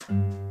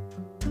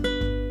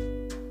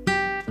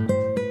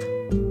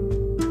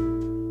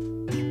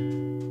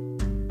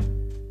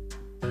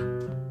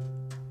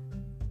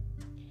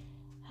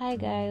Hi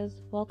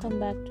guys,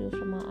 welcome back to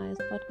From Our Eyes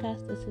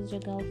podcast. This is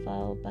your girl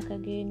Fao back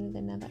again with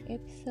another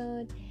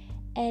episode,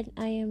 and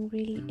I am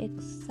really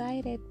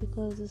excited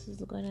because this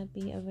is gonna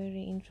be a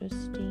very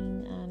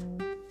interesting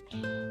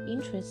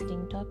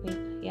topic.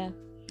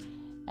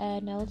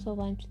 And I also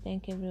want to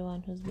thank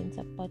everyone who's been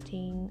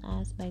supporting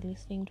us by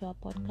listening to our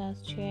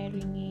podcast,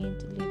 sharing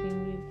it,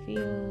 leaving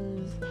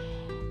reviews,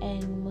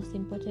 and most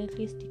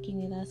importantly,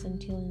 sticking with us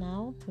until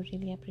now. We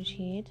really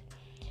appreciate.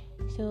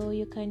 So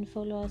you can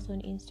follow us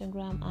on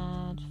Instagram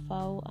at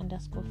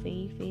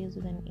fau_fae, Faze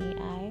with an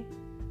AI.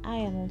 I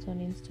am also on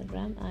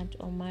Instagram at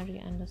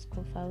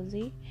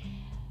omari_fauzi.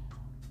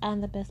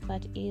 And the best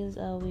part is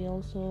we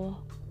also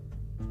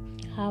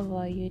have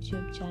our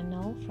YouTube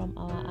channel, From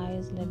Our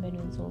Eyes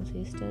Lebanon Soul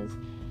Sisters.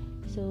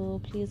 So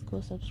please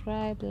go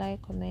subscribe,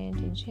 like, comment,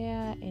 and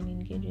share, and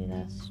engage with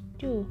us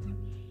too.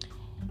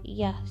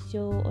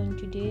 So on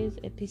today's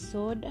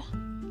episode,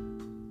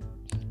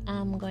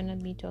 I'm gonna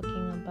be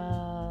talking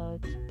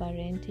about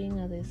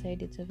parenting. As I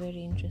said, it's a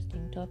very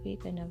interesting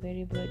topic and a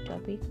very broad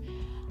topic.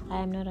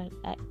 I am not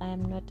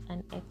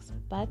an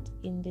expert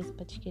in this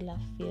particular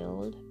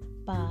field,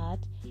 but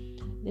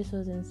this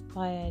was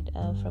inspired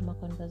from a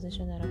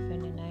conversation that a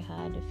friend and I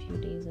had a few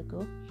days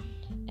ago,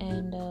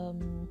 and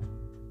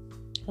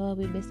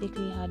we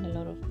basically had a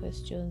lot of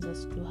questions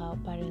as to how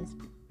parents,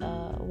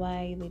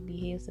 why they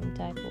behave some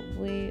type of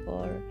way,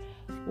 or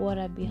what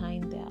are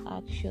behind their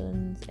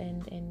actions,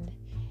 and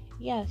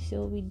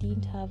so we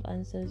didn't have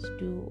answers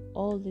to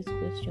all these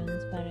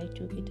questions, but I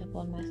took it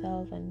upon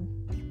myself and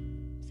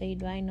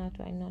said, why not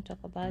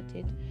talk about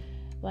it?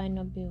 Why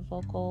not be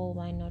vocal?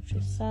 Why not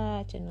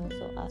research and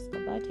also ask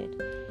about it?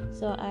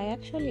 So I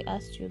actually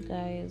asked you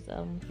guys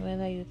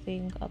whether you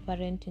think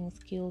parenting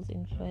skills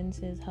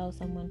influences how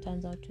someone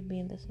turns out to be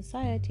in the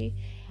society,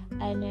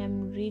 and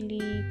I'm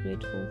really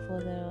grateful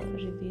for the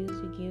reviews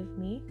you gave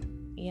me.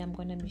 I'm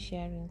gonna be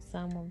sharing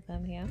some of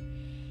them here,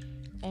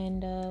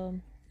 and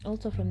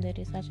also from the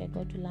research I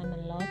got to learn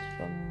a lot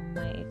from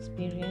my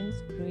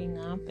experience growing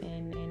up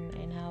and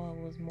how I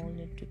was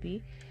molded to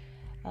be.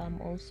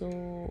 Also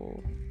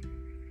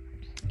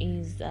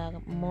is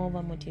more of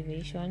a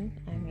motivation,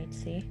 I might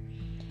say.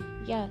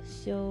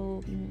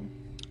 So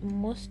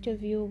most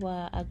of you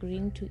were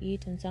agreeing to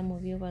it, and some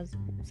of you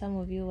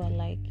were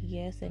like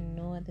yes and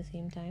no at the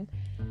same time.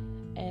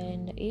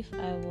 And if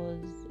I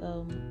was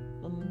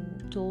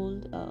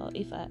told,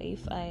 if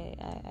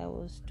I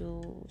was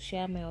to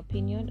share my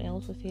opinion, I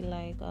also feel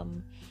like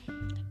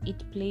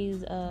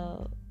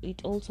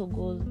it also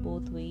goes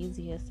both ways,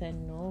 yes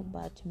and no,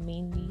 but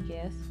mainly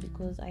yes,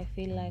 because I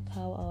feel like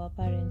how our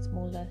parents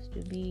mold us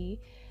to be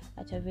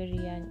at a very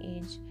young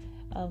age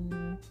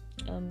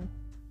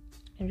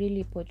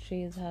really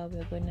portrays how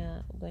we're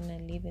gonna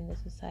live in the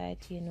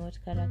society, and what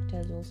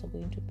characters are also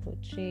going to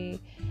portray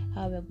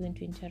how we're going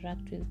to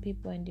interact with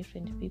people and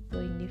different people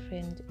in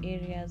different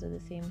areas at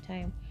the same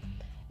time.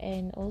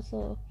 And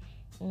also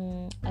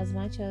as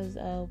much as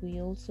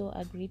we also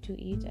agree to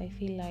it, I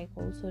feel like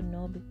also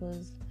no,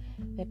 because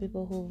the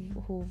people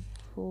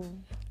who've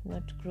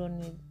not grown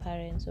with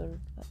parents or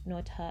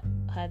not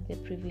had the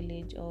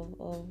privilege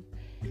of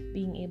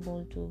being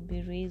able to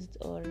be raised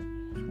or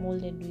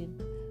molded with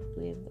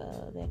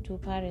their two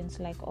parents,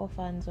 like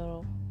orphans,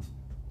 or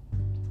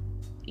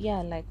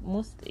like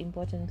most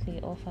importantly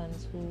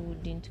orphans who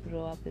didn't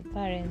grow up with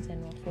parents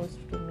and were forced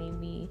to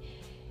maybe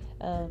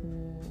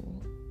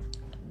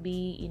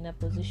be in a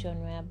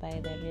position whereby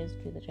they're raised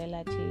with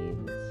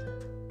relatives,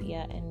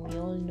 and we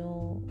all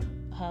know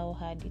how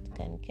hard it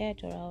can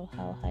get, or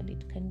how hard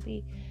it can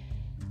be.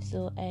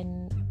 So,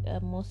 and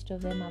most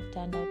of them have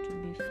turned out to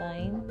be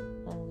fine,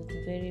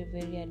 with very,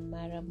 very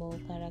admirable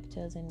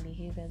characters and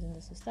behaviors in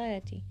the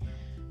society.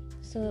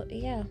 So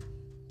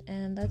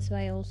and that's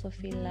why I also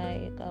feel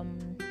like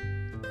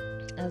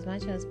as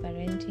much as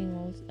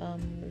parenting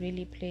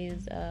really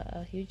plays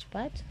a huge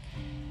part,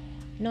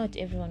 not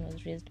everyone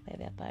was raised by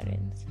their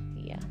parents.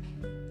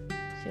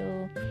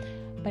 So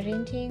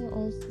parenting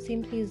also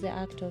simply is the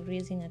act of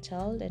raising a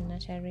child and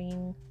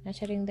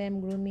nurturing them,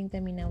 grooming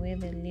them in a way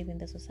they live in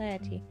the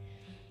society,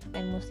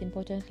 and most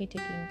importantly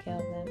taking care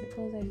of them.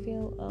 Because I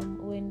feel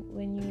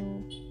when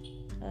you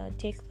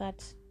take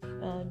that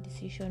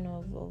decision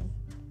of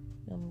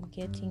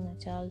getting a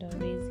child or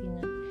raising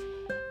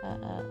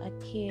a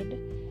kid,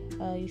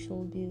 you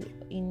should be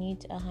in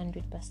it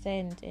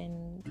 100%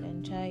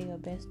 and try your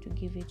best to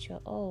give it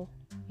your all.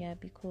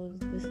 Because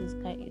this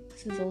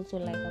is also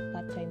like a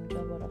part-time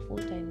job or a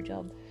full-time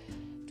job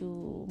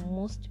to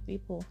most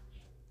people.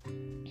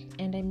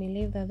 And I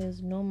believe that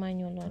there's no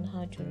manual on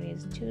how to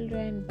raise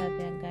children, but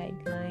there are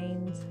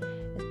guidelines,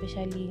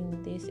 especially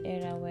in this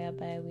era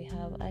whereby we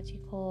have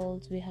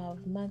articles, we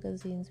have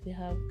magazines, we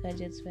have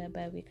gadgets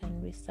whereby we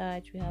can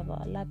research, we have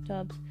our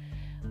laptops,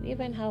 we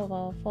even have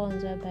our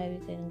phones whereby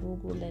we can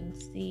Google and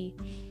see.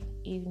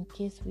 In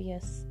case we are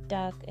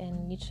stuck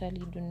and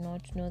literally do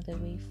not know the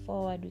way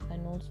forward, we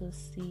can also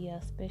see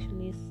a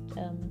specialist,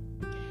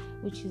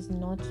 which is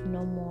not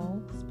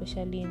normal,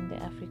 especially in the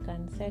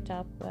African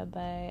setup,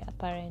 whereby a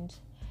parent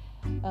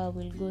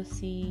will go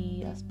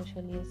see a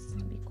specialist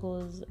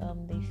because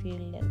they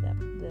feel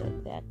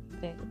that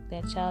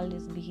their child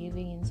is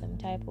behaving in some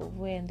type of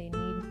way and they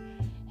need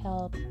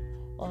help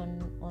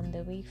on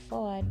the way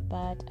forward.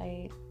 But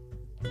I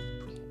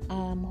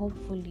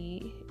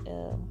hopefully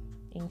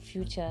in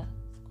future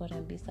it's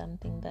gonna be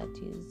something that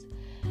is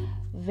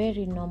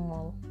very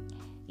normal.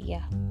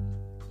 Yeah.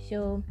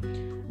 So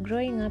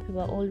growing up, we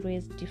were all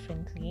raised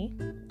differently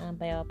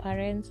by our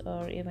parents,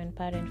 or even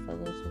parents for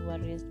those who were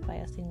raised by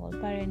a single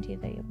parent,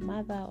 either your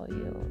mother or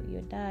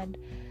your dad.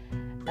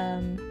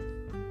 And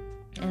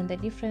the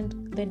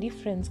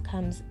difference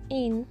comes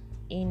in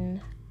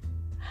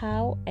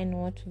how and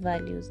what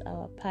values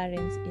our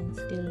parents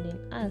instilled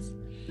in us.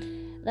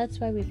 That's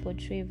why we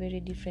portray very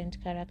different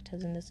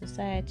characters in the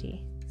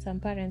society. Some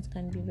parents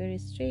can be very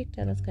strict,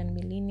 others can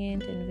be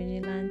lenient and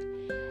vigilant,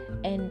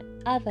 and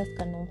others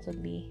can also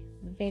be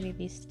very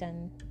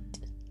distant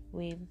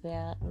with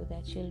their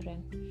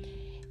children.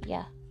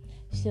 Yeah.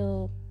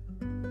 So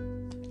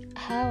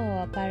how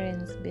our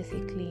parents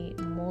basically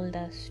mold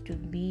us to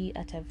be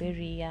at a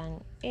very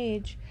young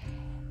age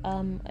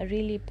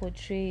really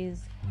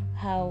portrays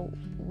how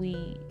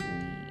we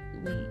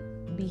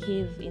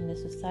behave in the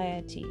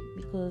society,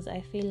 because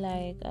I feel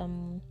like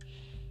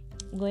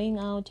going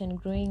out and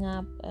growing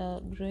up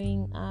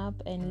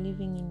and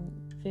living in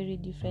very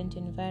different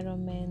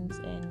environments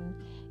and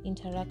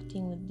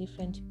interacting with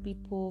different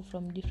people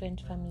from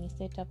different family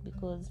setup,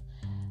 because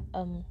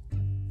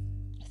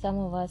some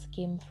of us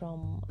came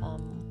from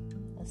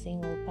a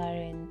single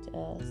parent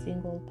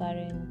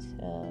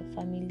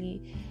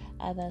family.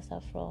 Others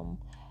are from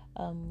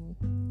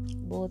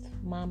both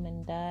mom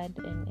and dad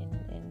and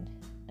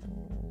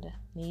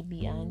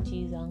maybe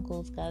aunties,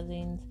 uncles,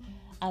 cousins.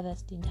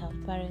 Others didn't have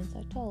parents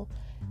at all.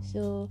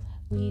 So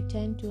we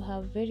tend to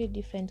have very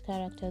different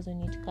characters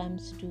when it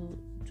comes to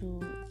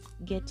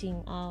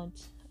getting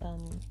out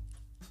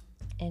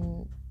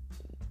and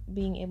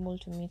being able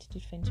to meet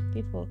different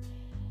people.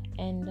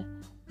 And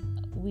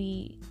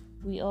we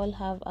all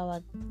have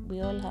our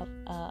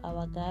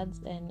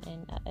guards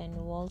and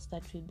walls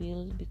that we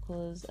build,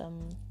 because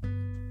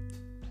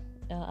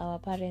our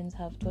parents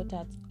have taught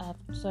us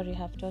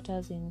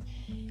in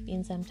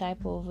some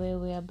type of way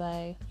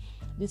whereby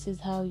this is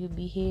how you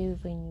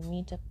behave when you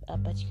meet a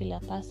particular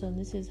person.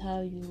 This is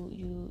how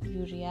you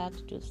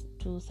react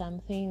to some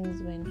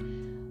things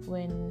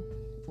when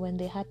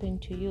they happen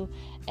to you.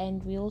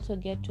 And we also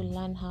get to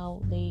learn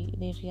how they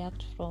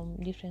react from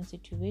different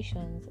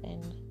situations,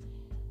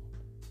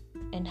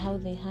 and how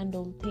they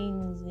handle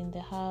things in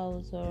the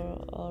house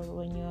or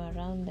when you're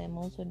around them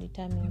also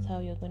determines how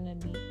you're gonna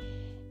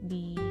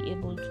be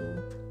able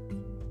to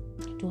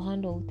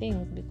handle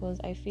things. Because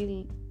I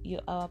feel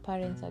our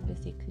parents are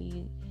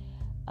basically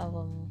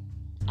our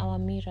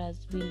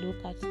mirrors. We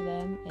look at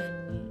them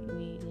and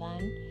we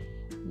learn,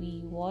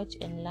 we watch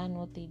and learn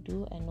what they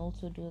do, and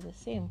also do the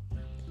same.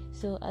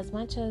 So as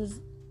much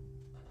as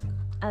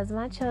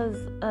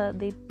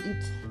they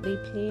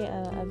play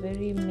a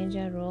very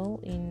major role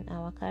in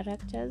our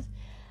characters,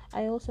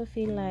 I also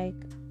feel like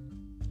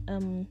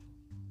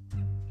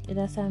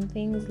there are some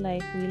things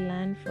like we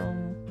learn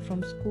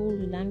from school,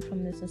 we learn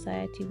from the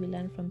society, we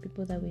learn from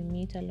people that we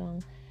meet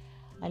along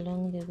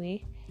the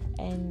way,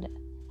 and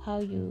how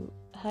you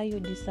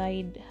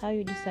decide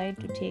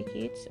to take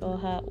it, or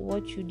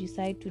what you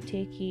decide to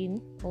take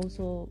in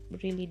also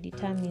really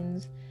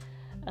determines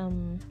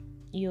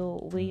your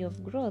way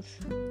of growth.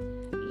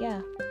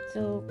 Yeah.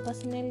 So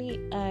personally,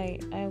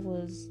 I've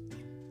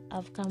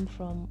come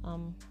from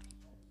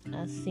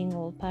a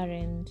single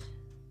parent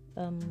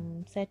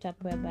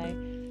setup whereby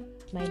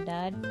my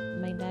dad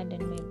and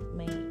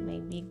my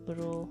big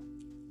bro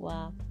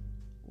were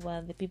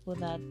the people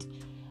that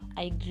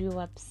I grew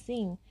up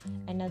seeing.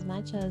 And as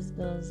much as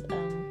those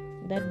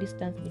that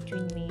distance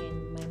between me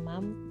and my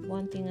mom,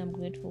 one thing I'm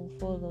grateful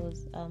for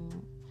was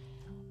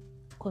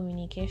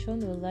communication.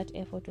 There was that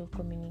effort of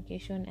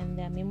communication, and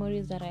there are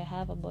memories that I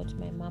have about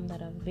my mom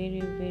that are very,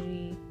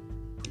 very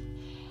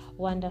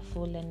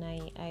wonderful, and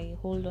I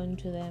hold on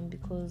to them,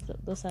 because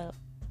those are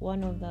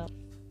one of the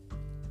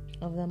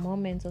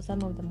moments, or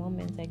some of the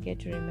moments I get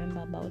to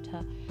remember about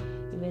her,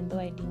 even though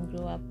I didn't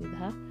grow up with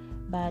her.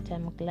 But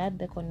I'm glad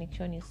the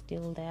connection is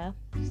still there.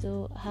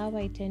 So how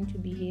I tend to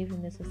behave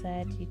in the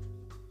society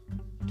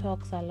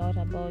talks a lot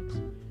about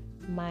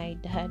my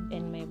dad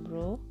and my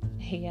bro.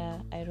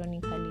 Yeah,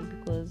 ironically,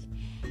 because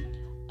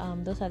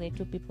those are the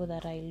two people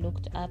that I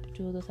looked up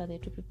to. Those are the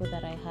two people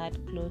that I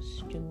had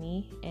close to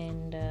me,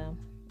 and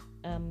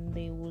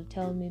they will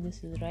tell me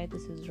this is right,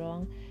 this is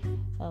wrong.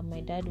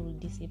 My dad will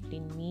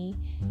discipline me,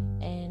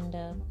 and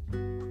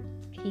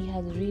he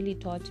has really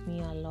taught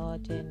me a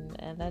lot, and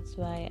that's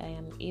why I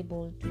am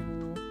able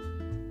to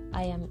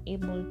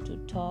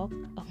talk.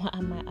 I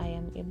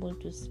am able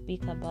to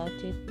speak about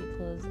it,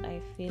 because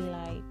I feel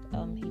like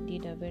he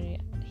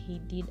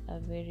did a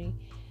very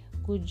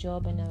good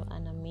job and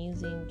an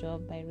amazing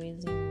job by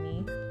raising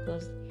me,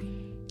 because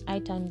I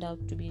turned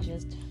out to be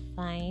just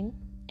fine.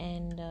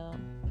 And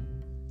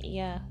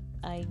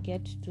I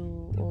get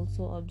to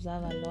also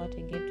observe a lot.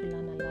 I get to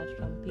learn a lot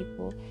from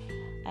people.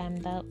 I am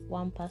that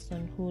one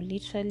person who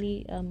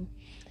literally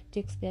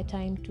takes their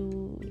time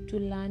to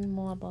learn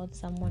more about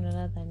someone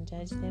rather than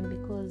judge them,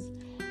 because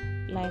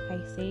like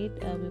I said,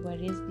 we were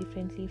raised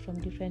differently from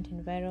different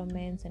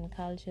environments and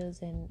cultures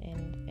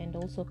and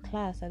also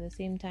class at the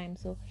same time.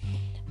 So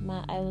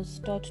I was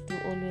taught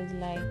to always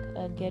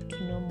get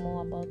to know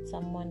more about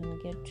someone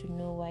and get to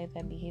know why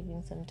they're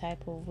behaving some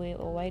type of way,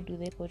 or why do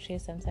they portray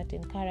some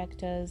certain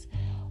characters,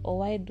 or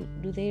why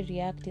do they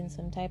react in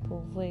some type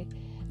of way,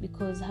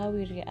 because how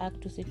we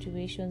react to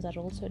situations are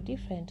also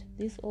different.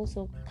 This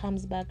also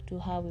comes back to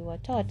how we were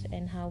taught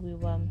and how we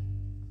were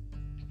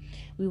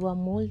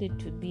molded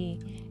to be,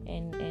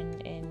 and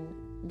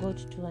got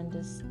to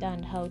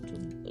understand how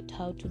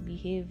to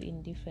behave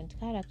in different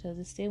characters.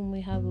 The same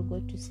way how we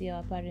got to see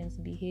our parents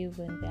behave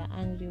when they're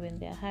angry, when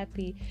they're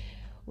happy,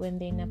 when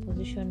they're in a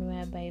position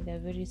whereby they're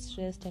very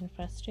stressed and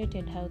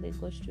frustrated, how they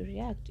got to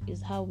react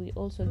is how we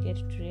also get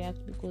to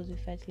react, because we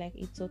felt like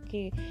it's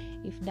okay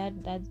if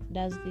dad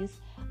does this,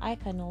 I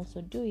can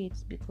also do it,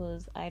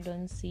 because I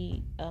don't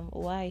see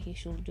why he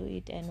should do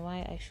it and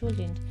why I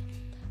shouldn't.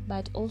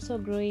 But also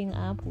growing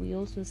up, we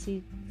also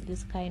see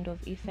this kind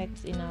of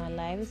effects in our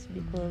lives,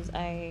 because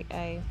I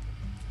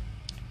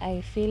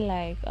feel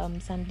like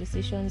some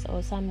decisions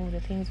or some of the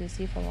things we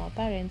see from our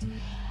parents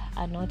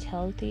are not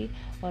healthy,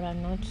 or are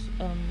not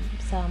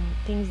some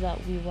things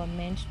that we were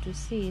meant to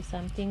see,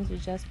 some things we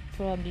just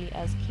probably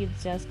as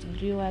kids just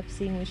grew up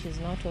seeing, which is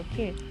not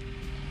okay.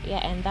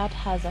 And that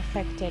has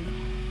affected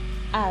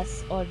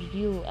us or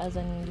you as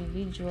an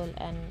individual,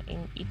 and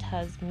it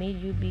has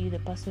made you be the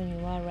person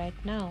you are right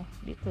now.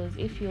 Because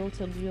if you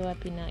also grew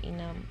up in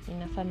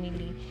a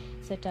family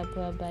setup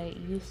whereby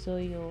you saw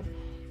your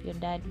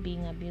dad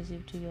being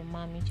abusive to your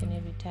mom each and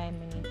every time,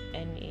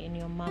 and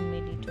your mom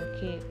made it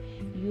okay,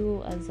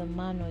 you as a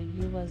man, or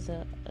you as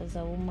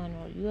a woman,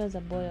 or you as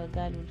a boy or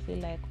girl would feel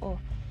like, oh,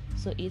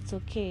 so it's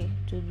okay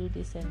to do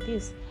this and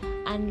this,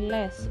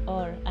 unless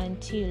or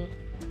until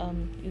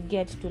you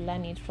get to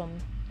learn it from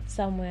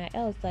somewhere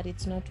else, that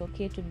it's not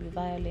okay to be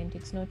violent,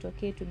 it's not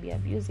okay to be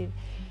abusive,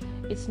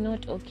 it's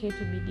not okay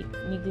to be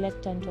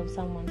neglectant of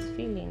someone's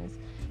feelings.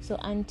 So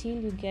until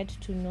you get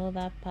to know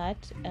that part,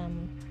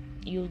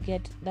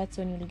 that's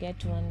when you'll get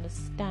to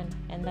understand.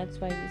 And that's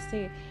why we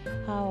say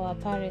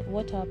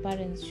what our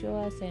parents show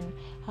us, and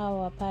how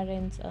our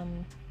parents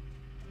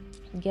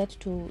get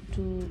to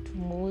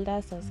mold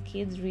us as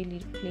kids really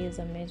plays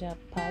a major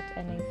part.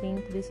 And I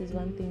think this is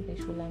one thing they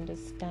should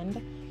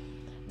understand,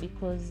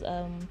 because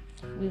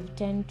we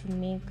tend to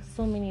make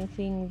so many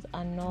things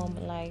a norm.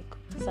 Like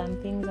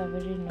some things are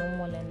very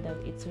normal, and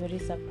it's very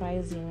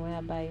surprising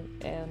whereby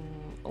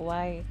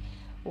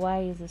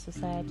why is the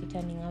society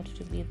turning out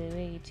to be the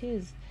way it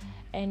is.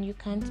 And you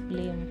can't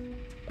blame,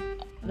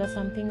 there's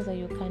some things that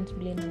you can't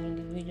blame an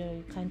individual,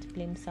 you can't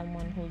blame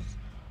someone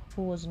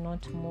who was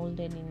not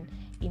molded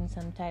in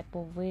some type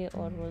of way,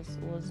 or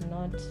was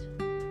not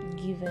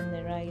given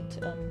the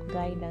right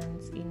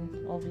guidance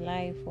of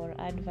life or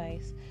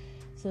advice.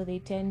 So they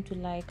tend to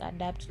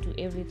adapt to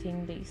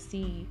everything they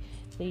see.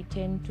 They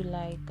tend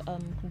to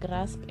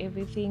grasp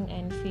everything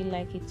and feel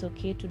like it's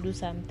okay to do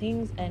some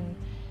things, and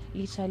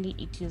literally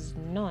it is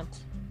not.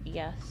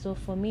 So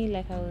for me,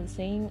 like I was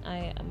saying,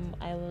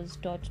 I was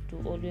taught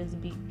to always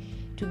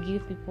to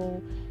give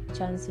people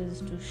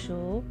chances to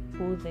show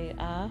who they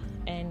are.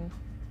 And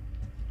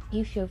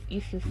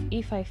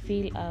if I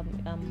feel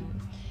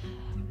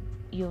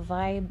your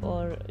vibe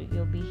or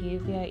your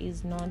behavior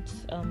is not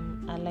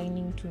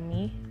aligning to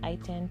me, I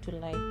tend to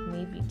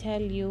maybe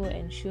tell you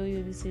and show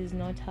you this is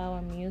not how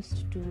I'm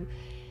used to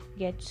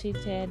get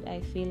treated.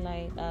 I feel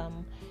like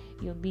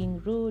you're being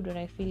rude, or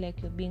I feel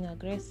like you're being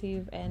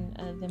aggressive, and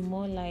the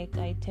more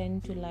I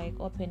tend to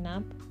open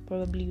up,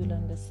 probably you'll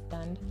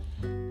understand.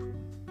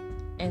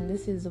 And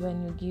this is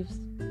when you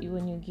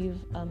give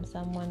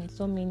someone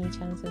so many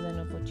chances and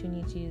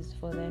opportunities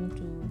for them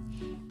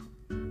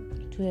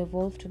to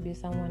evolve to be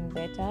someone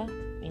better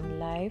in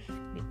life.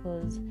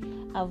 Because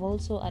I've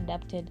also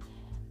adapted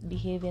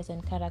behaviors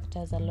and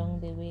characters along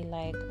the way,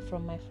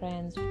 from my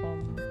friends,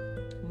 from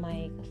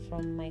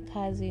my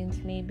cousins,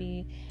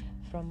 maybe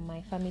from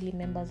my family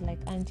members like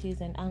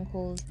aunties and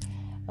uncles,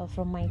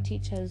 from my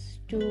teachers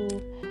too,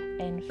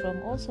 and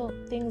from also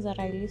things that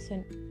I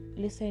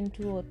listen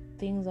to, or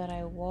things that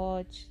I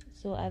watch.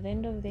 So at the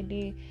end of the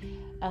day,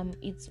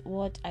 it's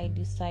what I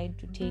decide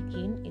to take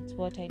in, it's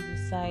what I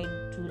decide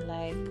to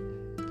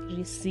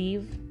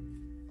receive,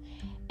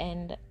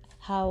 and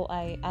how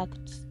I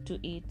act to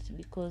it,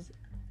 because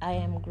I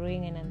am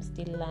growing and I'm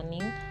still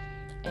learning.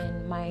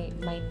 And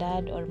my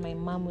dad or my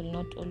mom will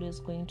not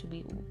always going to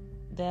be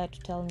there to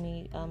tell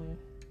me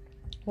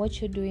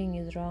what you're doing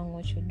is wrong,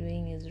 what you're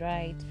doing is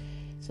right.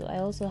 So I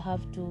also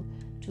have to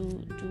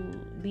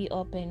be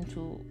open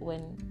to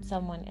when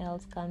someone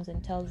else comes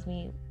and tells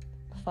me,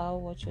 Fao,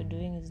 what you're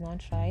doing is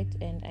not right,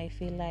 and I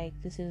feel like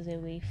this is a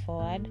way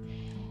forward.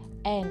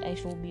 And I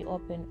should be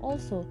open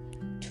also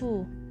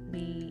to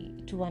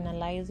to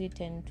analyze it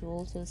and to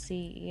also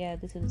see, yeah,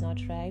 this is not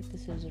right,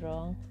 this is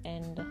wrong,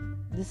 and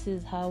this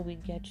is how we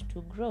get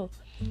to grow.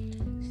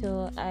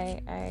 So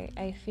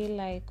I feel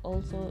like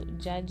also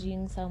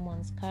judging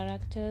someone's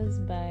characters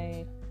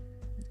by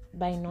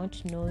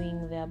not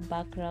knowing their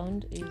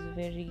background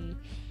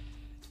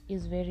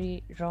is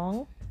very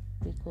wrong,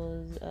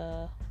 because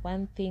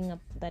one thing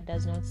that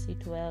does not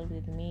sit well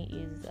with me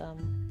is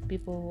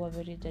people who are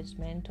very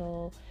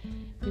judgmental,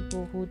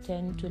 people who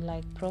tend to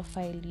like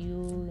profile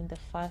you in the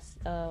first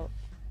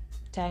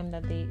time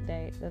that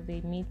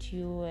they meet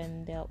you,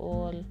 and they're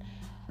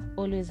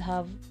always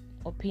have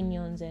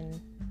opinions and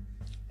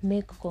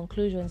make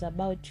conclusions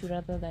about you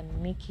rather than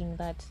making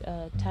that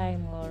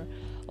time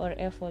or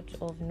effort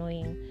of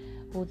knowing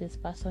who this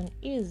person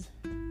is.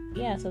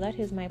 Yeah, so that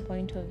is my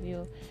point of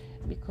view,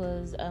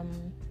 because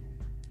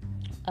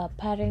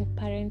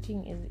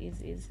parenting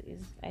is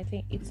I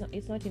think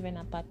it's not even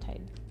a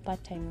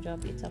part-time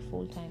job, it's a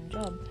full-time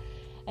job,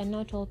 and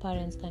not all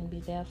parents can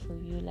be there for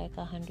you like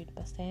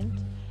 100%.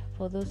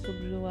 For those who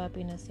grew up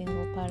in a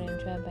single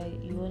parent whereby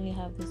you only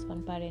have this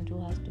one parent who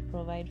has to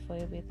provide for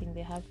everything,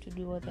 they have to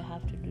do what they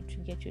have to do to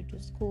get you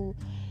to school,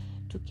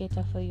 to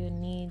cater for your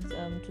needs,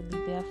 to be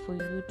there for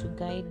you, to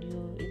guide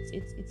you.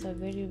 It's a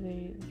very,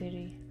 very,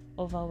 very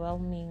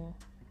overwhelming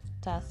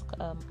task,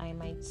 I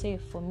might say.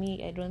 For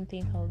me, I don't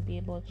think I'll be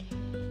able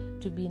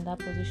to be in that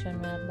position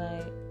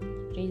whereby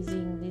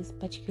raising this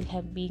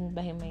particular being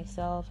by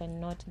myself and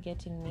not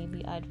getting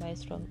maybe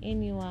advice from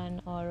anyone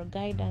or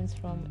guidance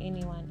from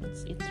anyone.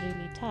 It's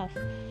really tough.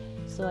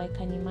 So I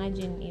can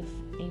imagine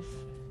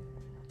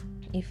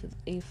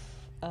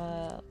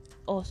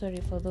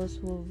for those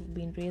who've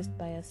been raised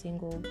by a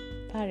single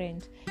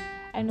parent,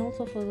 and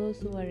also for those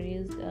who are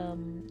raised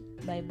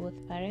by both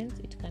parents,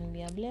 it can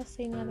be a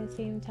blessing. At the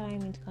same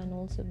time, it can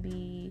also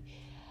be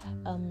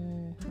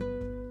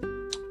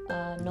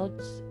not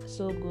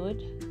so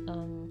good,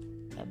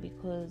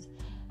 because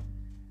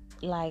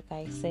like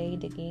I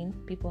said again,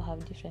 people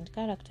have different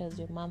characters.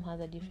 Your mom has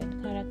a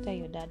different character,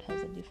 your dad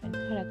has a different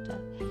character,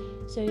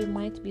 so you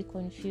might be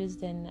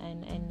confused and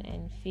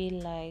feel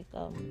like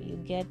you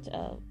get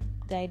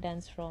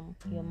guidance from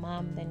your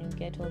mom, then you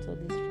get also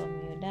this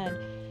from your dad.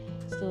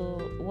 So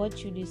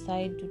what you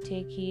decide to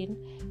take in,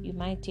 you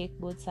might take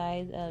both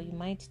sides. You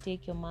might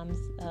take your mom's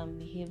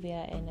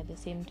behavior, and at the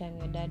same time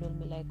your dad will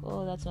be like,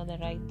 oh, that's not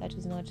that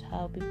is not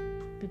how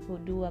people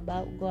go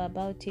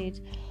about it,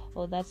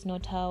 or that's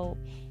not how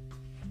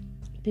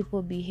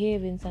people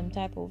behave in some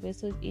type of way.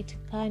 So it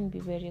can be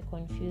very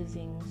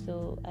confusing.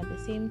 So at the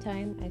same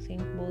time, I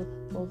think both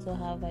also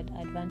have an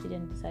advantage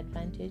and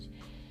disadvantage,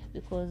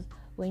 because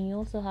when you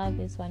also have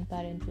this one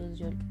parent who's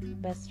your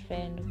best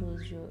friend,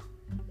 who's your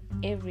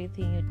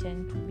everything, you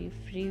tend to be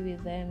free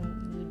with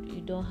them.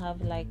 You don't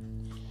have like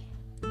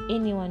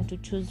anyone to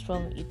choose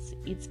from.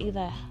 It's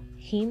either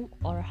him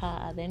or her.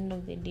 At the end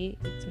of the day,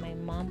 it's my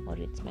mom or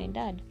it's my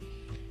dad.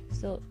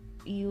 So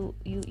you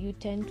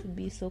tend to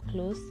be so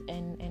close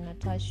and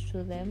attached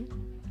to them,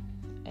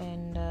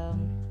 and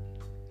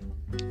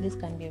this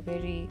can be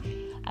very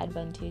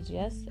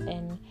advantageous.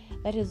 And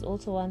that is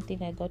also one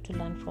thing I got to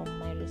learn from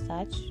my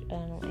research,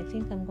 and I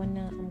think I'm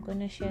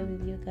gonna share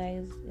with you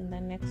guys in the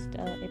next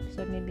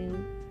episode, maybe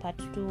part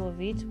 2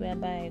 of it,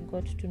 whereby I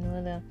got to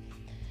know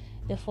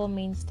the 4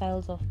 main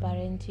styles of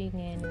parenting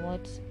and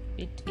what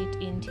it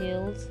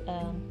entails.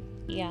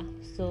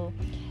 So,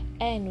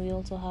 and we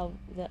also have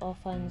the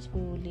orphans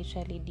who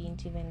literally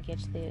didn't even get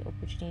the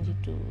opportunity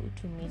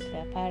to meet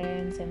their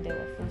parents, and they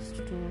were forced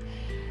to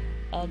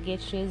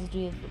get raised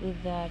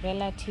with their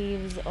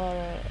relatives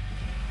or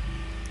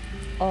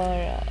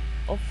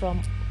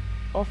from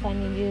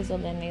orphanages,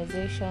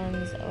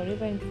 organizations, or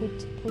even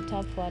put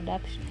up for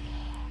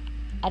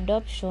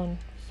adoption.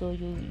 So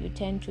you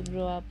tend to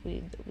grow up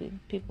with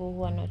people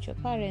who are not your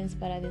parents,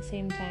 but at the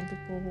same time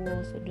people who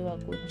also do a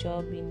good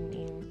job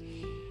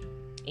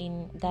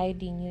in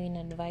guiding you, in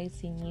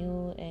advising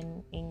you,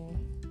 and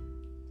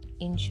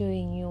in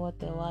showing you what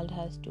the world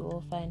has to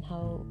offer and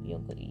how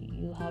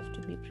you have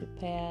to be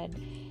prepared.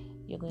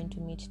 You're going to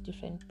meet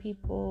different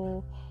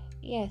people,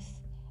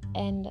 yes.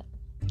 And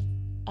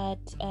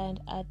at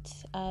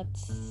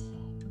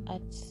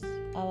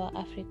our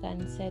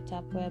African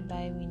setup,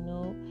 whereby we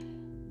know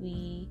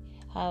we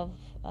have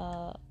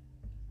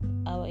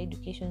our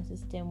education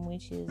system,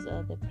 which is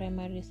the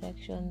primary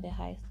section, the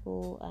high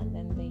school, and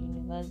then the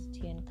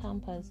university and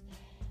campus.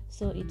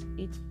 So it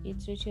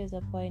reaches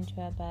a point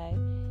whereby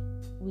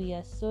we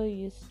are so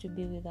used to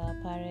be with our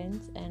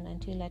parents, and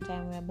until a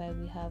time whereby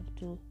we have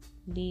to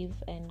leave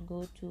and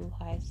go to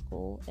high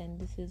school. And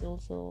this is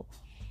also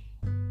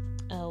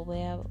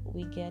where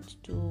we get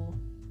to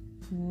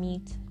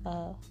meet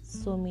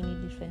so many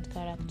different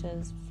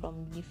characters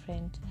from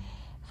different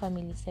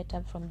family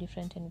setup, from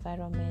different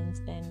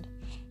environments, and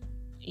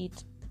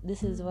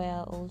this is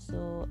where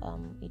also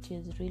it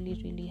is really,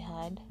 really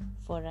hard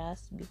for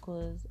us,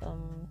 because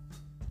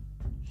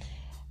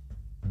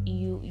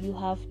you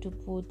have to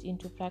put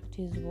into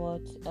practice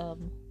what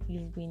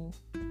you've been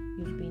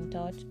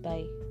taught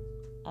by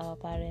our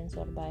parents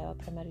or by our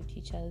primary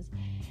teachers.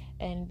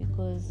 And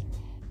because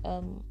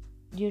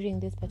during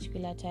this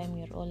particular time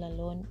you're all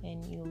alone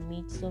and you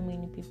meet so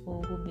many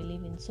people who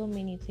believe in so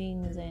many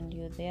things, and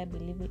you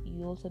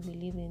also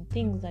believe in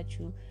things that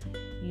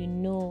you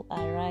know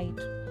are right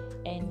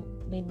and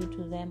maybe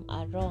to them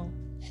are wrong.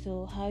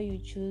 So how you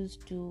choose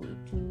to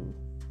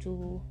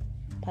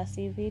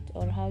perceive it,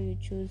 or how you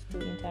choose to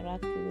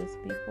interact with these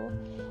people,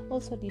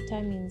 also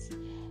determines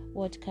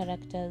what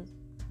characters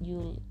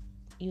you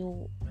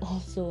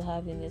also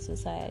have in the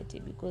society.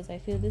 Because I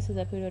feel this is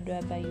a period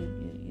whereby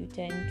you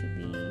tend to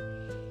be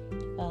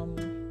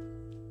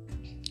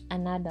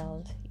an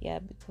adult,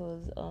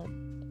 because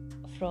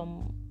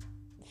from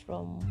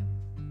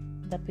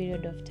the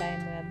period of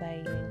time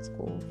whereby you're in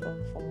school,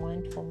 from Form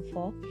 1 to Form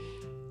 4,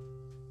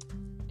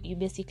 you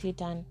basically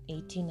turn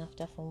 18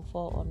 after Form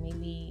 4, or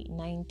maybe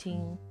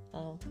 19,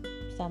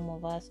 some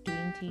of us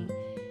 20,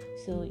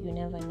 so you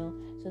never know.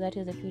 So that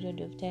is a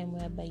period of time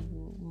whereby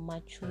you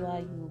mature,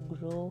 you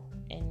grow,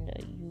 and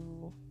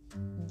you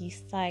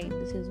decide,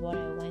 this is what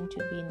I want to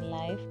be in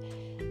life,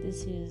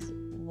 this is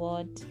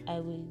what I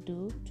will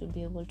do to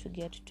be able to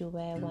get to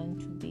where I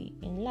want to be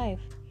in life.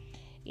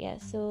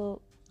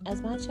 So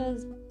as much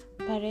as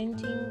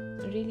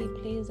parenting really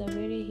plays a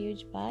very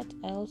huge part,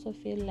 I also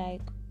feel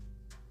like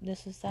the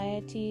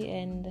society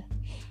and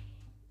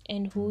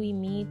who we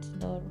meet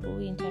or who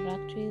we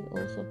interact with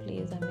also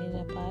plays a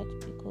major part,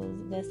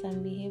 because there's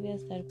some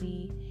behaviors that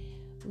we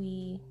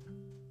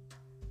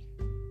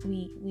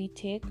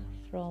take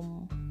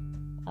from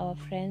our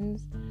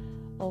friends,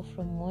 or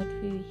from what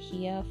we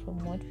hear, from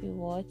what we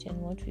watch, and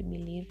what we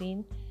believe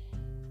in.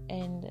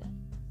 And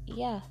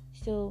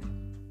so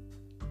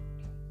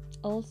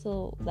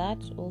also that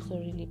also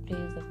really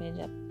plays a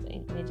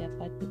major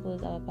part,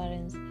 because our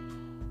parents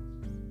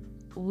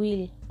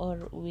are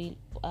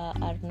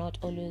not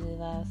always with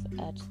us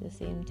at the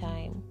same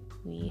time.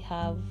 We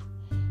have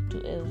to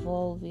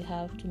evolve, we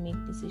have to make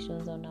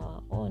decisions on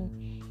our own.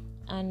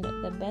 And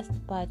the best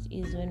part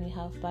is when we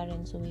have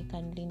parents who we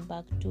can lean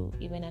back to,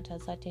 even at a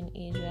certain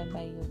age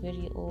whereby you're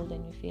very old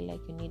and you feel like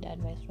you need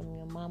advice from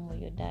your mom or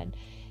your dad.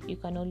 You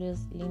can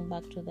always lean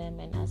back to them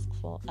and ask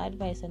for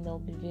advice, and they'll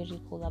be very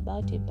cool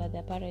about it. But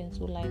the parents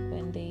who, like,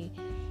 when they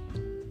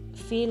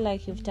feel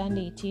like you've turned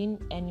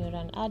 18 and you're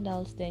an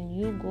adult, then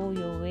you go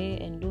your way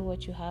and do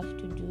what you have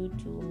to do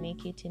to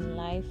make it in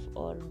life,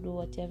 or do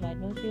whatever. I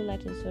don't feel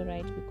that is so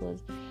right,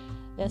 because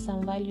there's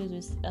some values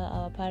which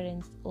our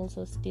parents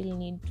also still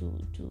need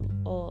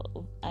or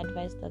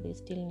advice that they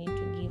still need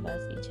to give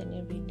us each and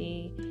every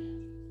day,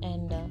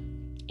 and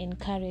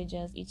encourage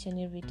us each and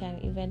every time,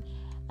 even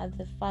at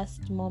the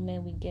first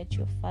moment we get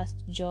your first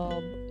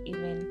job,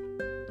 even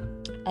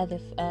at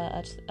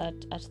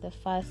the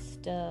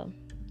first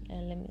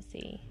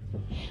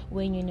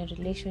when you're in a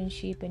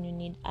relationship and you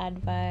need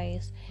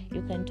advice,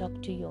 you can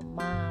talk to your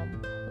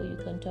mom or you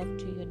can talk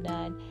to your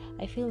dad.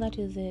 I feel that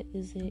is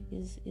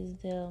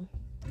the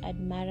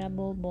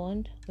admirable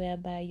bond,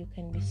 whereby you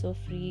can be so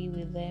free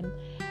with them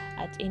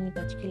at any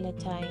particular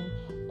time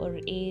or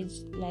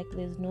age, like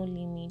there's no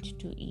limit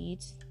to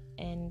it.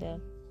 And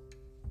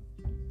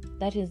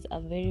that is a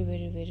very,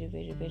 very, very,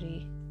 very,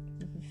 very,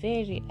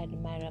 very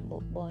admirable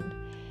bond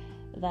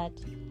that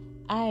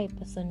I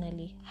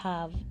personally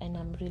have, and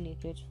I'm really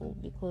grateful,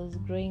 because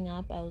growing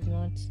up I was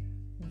not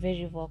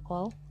very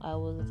vocal. I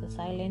was a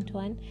silent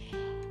one.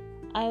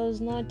 I was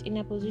not in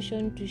a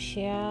position to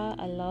share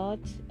a lot,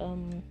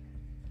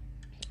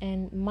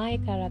 and my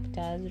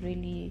characters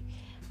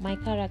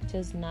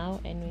now,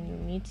 and when you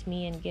meet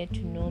me and get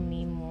to know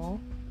me more,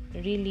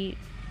 really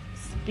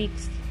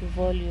speaks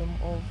volume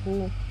of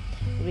who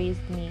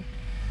raised me.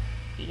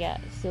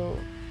 So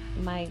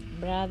my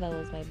brother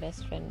was my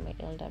best friend, my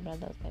elder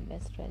brother was my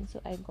best friend,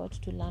 so I got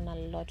to learn a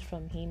lot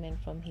from him and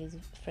from his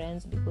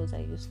friends, because I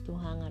used to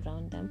hang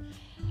around them.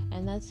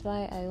 And that's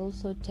why I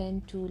also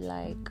tend to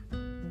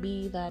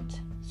be that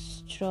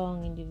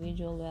strong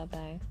individual,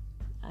 whereby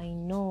I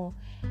know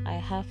I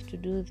have to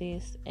do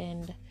this,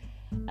 and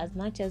as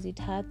much as it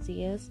hurts,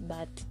 yes,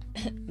 but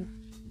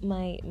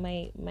my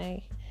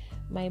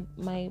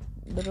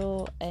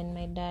bro and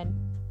my dad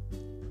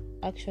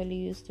actually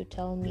used to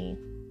tell me,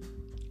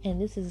 and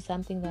this is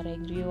something that I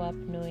grew up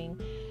knowing,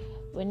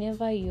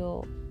 whenever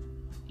you're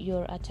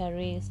at a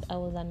race, I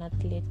was an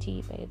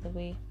athlete, by the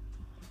way.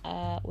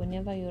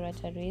 Whenever you're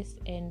at a race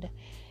and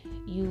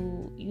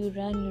you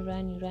run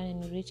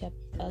and you reach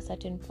a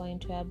certain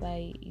point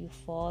whereby you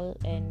fall,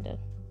 and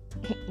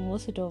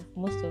most of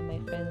my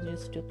friends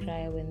used to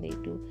cry when they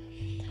do.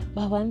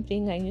 But one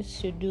thing I used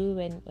to do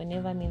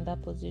whenever I'm in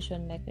that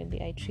position, like maybe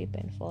I trip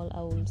and fall,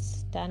 I will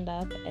stand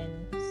up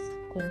and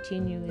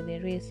continue with the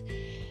race,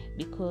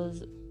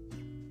 because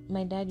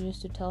my dad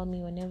used to tell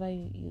me, whenever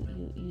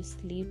you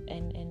sleep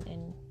and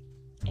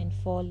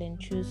fall and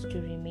choose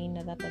to remain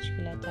at that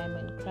particular time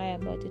and cry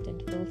about it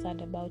and feel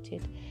sad about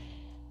it,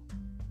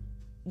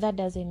 that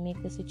doesn't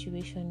make the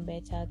situation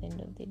better at the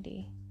end of the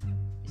day.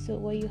 So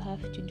what you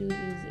have to do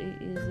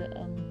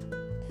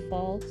is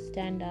fall,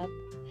 stand up,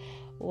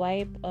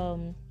 wipe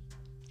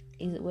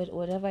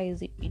whatever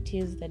it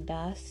is, the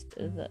dust,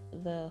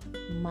 the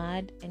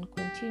mud, and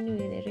continue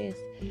with the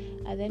rest.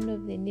 At the end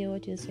of the day,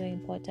 what is so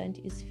important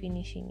is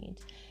finishing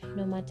it.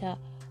 No matter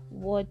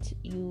what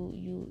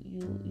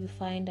you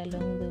find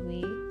along the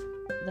way,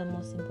 the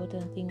most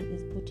important thing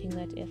is putting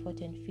that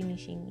effort and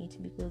finishing it,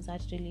 because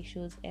that really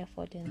shows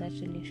effort and that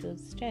really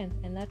shows strength.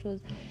 And that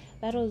was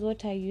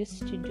what I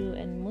used to do,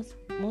 and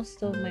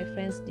most of my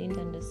friends didn't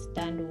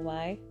understand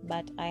why,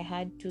 but I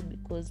had to,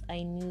 because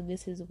I knew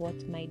this is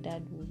what my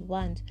dad would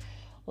want,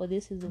 or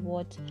this is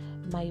what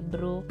my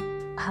bro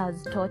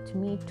has taught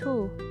me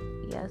too.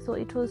 Yeah, so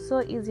it was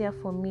so easier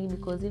for me,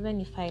 because even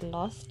if I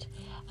lost,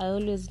 I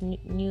always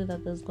knew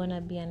that there's gonna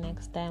be a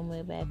next time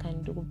where I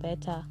can do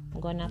better.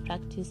 I'm gonna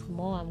practice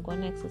more, I'm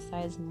gonna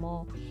exercise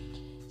more.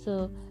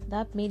 So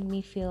that made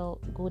me feel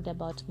good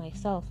about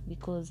myself,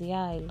 because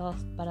I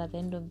lost, but at the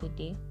end of the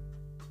day,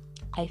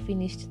 I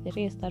finished the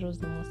race. That was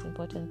the most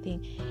important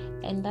thing.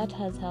 And that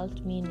has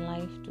helped me in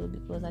life too,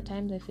 because at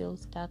times I feel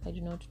stuck, I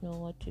do not know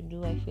what to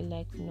do. I feel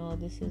like, no,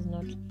 this is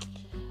not,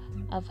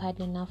 I've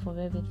had enough of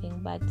everything,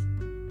 but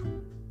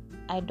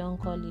I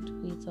don't call it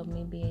quits, or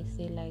maybe I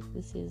say like,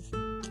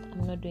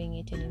 I'm not doing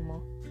it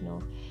anymore.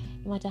 No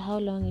matter how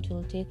long it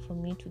will take for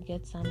me to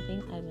get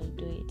something, I will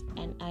do it.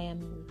 And I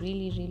am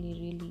really, really,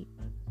 really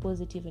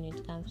positive when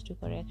it comes to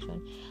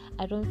correction.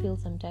 I don't feel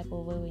some type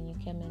of way when you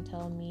come and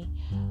tell me,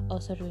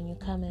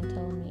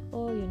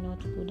 oh, you're not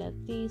good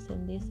at this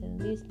and this and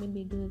this,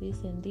 maybe do this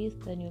and this,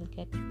 then you'll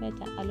get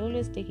better. I'll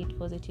always take it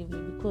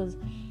positively, because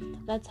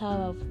that's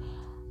how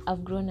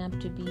I've grown up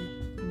to be.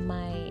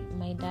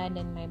 My dad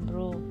and my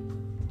bro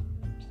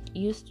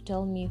used to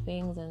tell me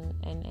things,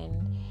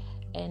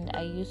 and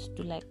I used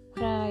to like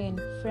cry and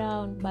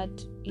frown,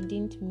 but it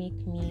didn't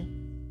make me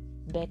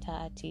better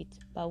at it.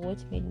 But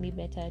what made me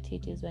better at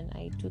it is when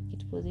I took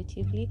it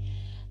positively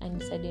and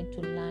decided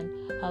to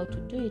learn how to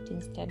do it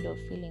instead of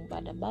feeling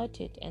bad about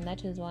it. And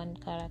that is one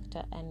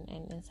character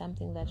and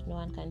something that no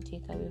one can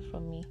take away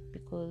from me,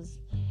 because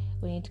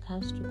when it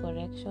comes to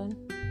correction,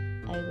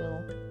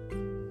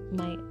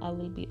 I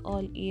will be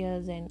all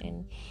ears,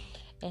 and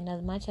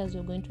as much as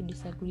you're going to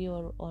disagree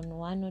on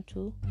one or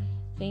two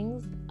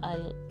things,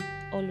 I'll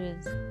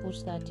always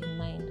put that in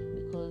mind,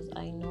 because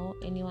I know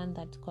anyone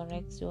that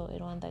corrects you, or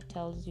anyone that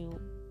tells you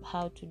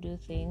how to do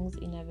things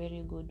in a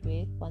very good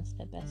way wants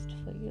the best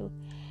for you.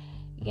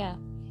 Yeah.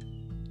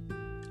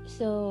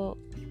 So,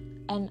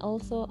 and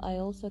also I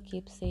also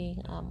keep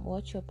saying,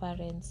 what your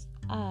parents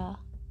are,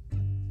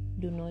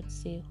 do not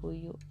say who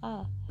you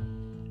are,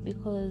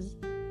 because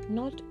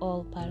not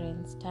all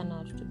parents turn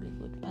out to be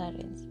good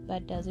parents.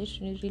 But does it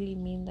really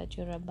mean that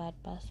you're a bad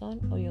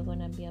person, or you're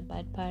gonna be a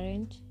bad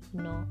parent?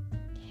 No.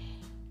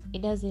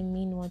 It doesn't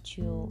mean what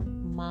your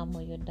mom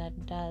or your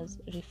dad does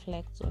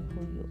reflects on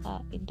who you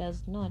are. It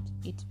does not.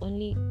 It's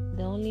only,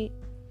 the only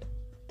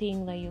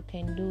thing that you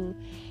can do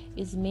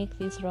is make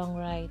this wrong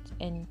right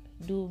and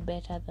do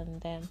better than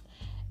them.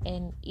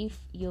 And if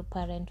your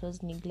parent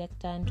was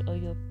neglectant, or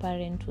your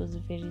parent was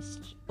very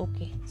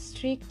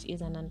strict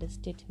is an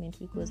understatement,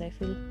 because I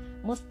feel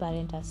most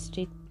parents are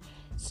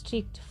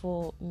strict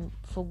for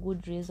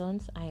good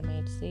reasons, I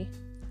might say.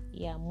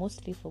 Yeah,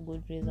 mostly for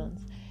good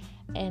reasons.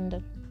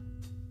 And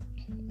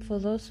for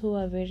those who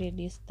are very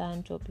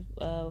distant or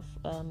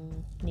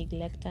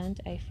neglectant,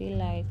 I feel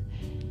like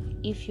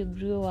if you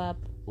grew up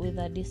with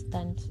a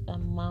distant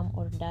mom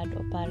or dad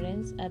or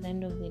parents, at the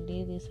end of the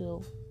day, this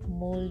will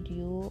mold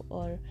you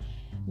or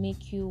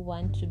make you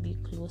want to be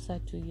closer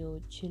to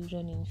your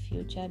children in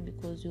future,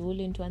 because you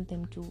wouldn't want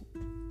them to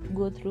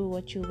go through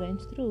what you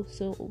went through.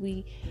 So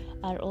we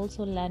are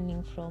also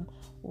learning from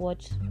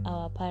what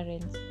our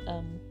parents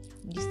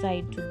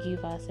decide to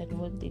give us and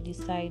what they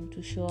decide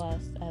to show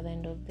us at the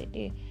end of the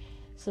day.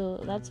 So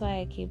that's why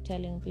I keep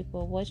telling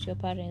people, what your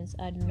parents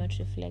are do not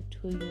reflect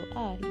who you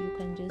are. You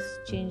can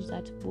just change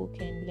that book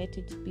and let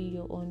it be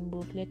your own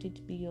book, let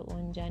it be your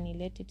own journey,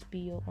 let it be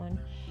your own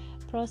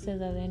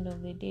process. At the end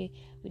of the day,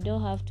 you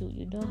don't have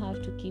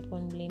to keep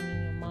on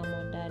blaming your mom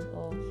or dad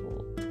or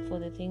for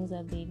the things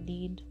that they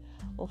did,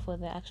 or for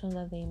the actions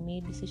that they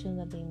made, decisions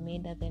that they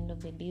made. At the end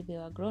of the day, they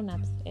were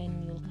grown-ups,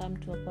 and you'll come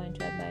to a point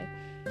whereby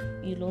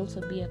you'll also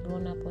be a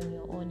grown-up on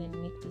your own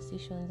and make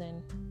decisions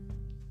and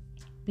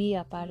be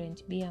a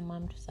parent, be a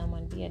mom to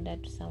someone, be a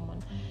dad to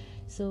someone.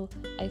 So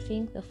I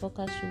think the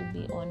focus should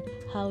be on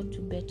how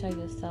to better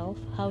yourself,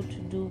 how to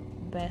do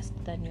best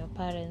than your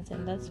parents.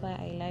 And that's why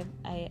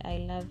I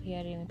love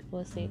hearing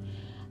people say,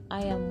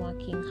 I am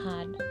working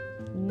hard,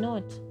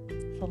 not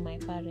for my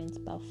parents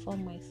but for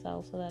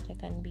myself, so that I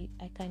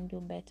can do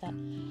better,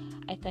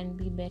 I can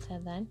be better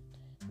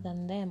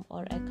than them,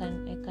 or I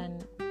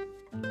can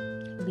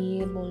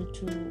be able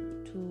to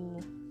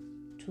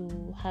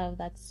have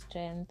that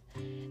strength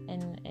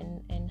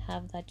and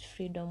have that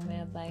freedom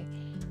whereby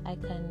I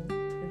can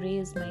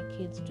raise my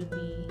kids to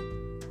be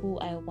who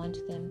I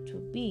want them to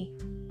be.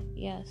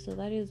 Yeah, so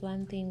that is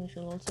one thing we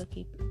should also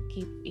keep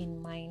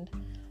in mind.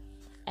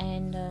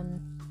 And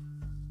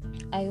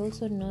I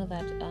also know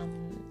that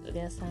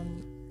there are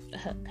some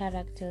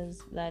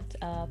characters that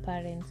our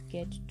parents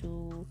get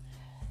to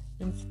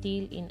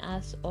instill in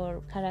us,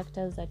 or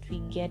characters that we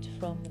get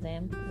from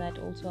them, that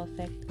also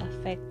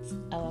affects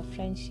our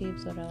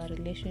friendships or our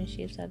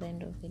relationships at the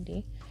end of the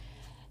day.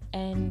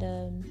 And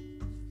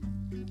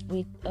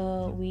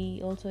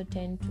we also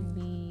tend to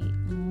be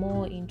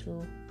more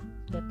into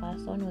the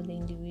person or the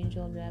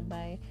individual,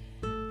 whereby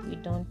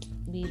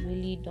we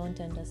really don't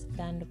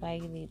understand why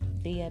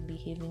they are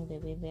behaving the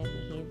way they are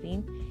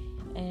behaving.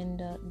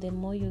 And the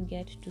more you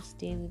get to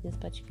stay with this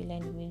particular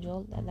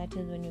individual, that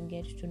is when you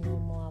get to know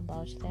more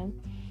about them.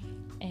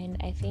 And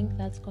I think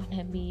that's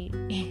gonna be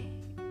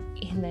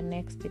in the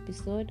next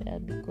episode,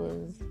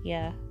 because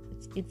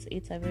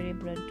it's a very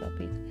broad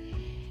topic.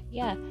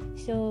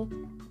 So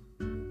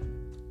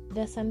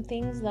there's some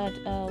things that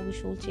we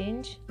should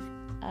change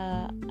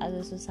as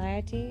a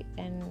society,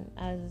 and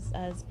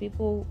as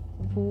people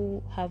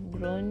who have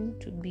grown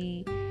to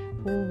be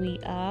who we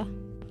are.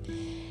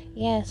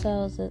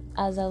 So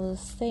as I was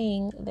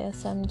saying, there's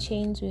some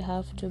chains we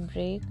have to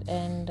break,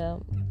 and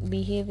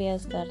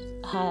behaviors that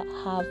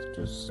have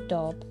to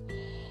stop.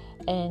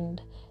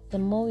 And the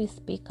more we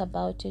speak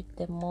about it,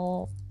 the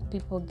more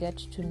people get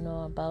to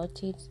know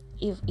about it,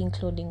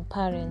 including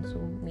parents who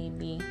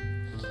maybe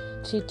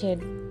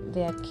treated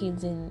their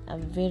kids in a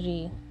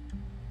very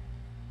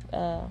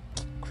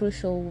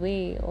crucial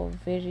way, or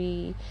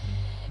very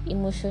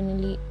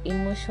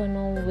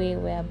emotional way,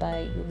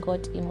 whereby you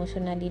got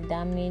emotionally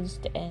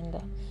damaged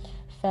and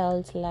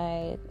felt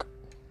like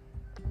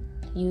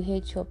you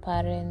hate your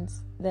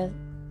parents.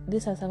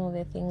 These are some of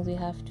the things we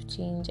have to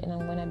change, and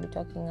I'm going to be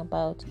talking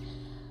about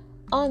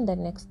on the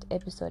next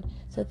episode.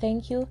 So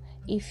thank you.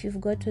 If you've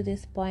got to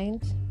this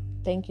point,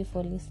 thank you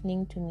for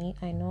listening to me.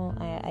 I know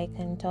I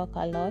can talk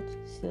a lot,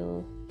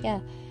 so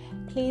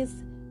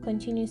please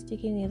continue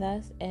sticking with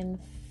us, and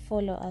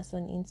follow us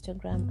on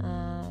Instagram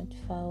at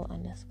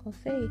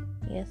 @fowl_faye.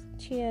 Yes,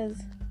 cheers.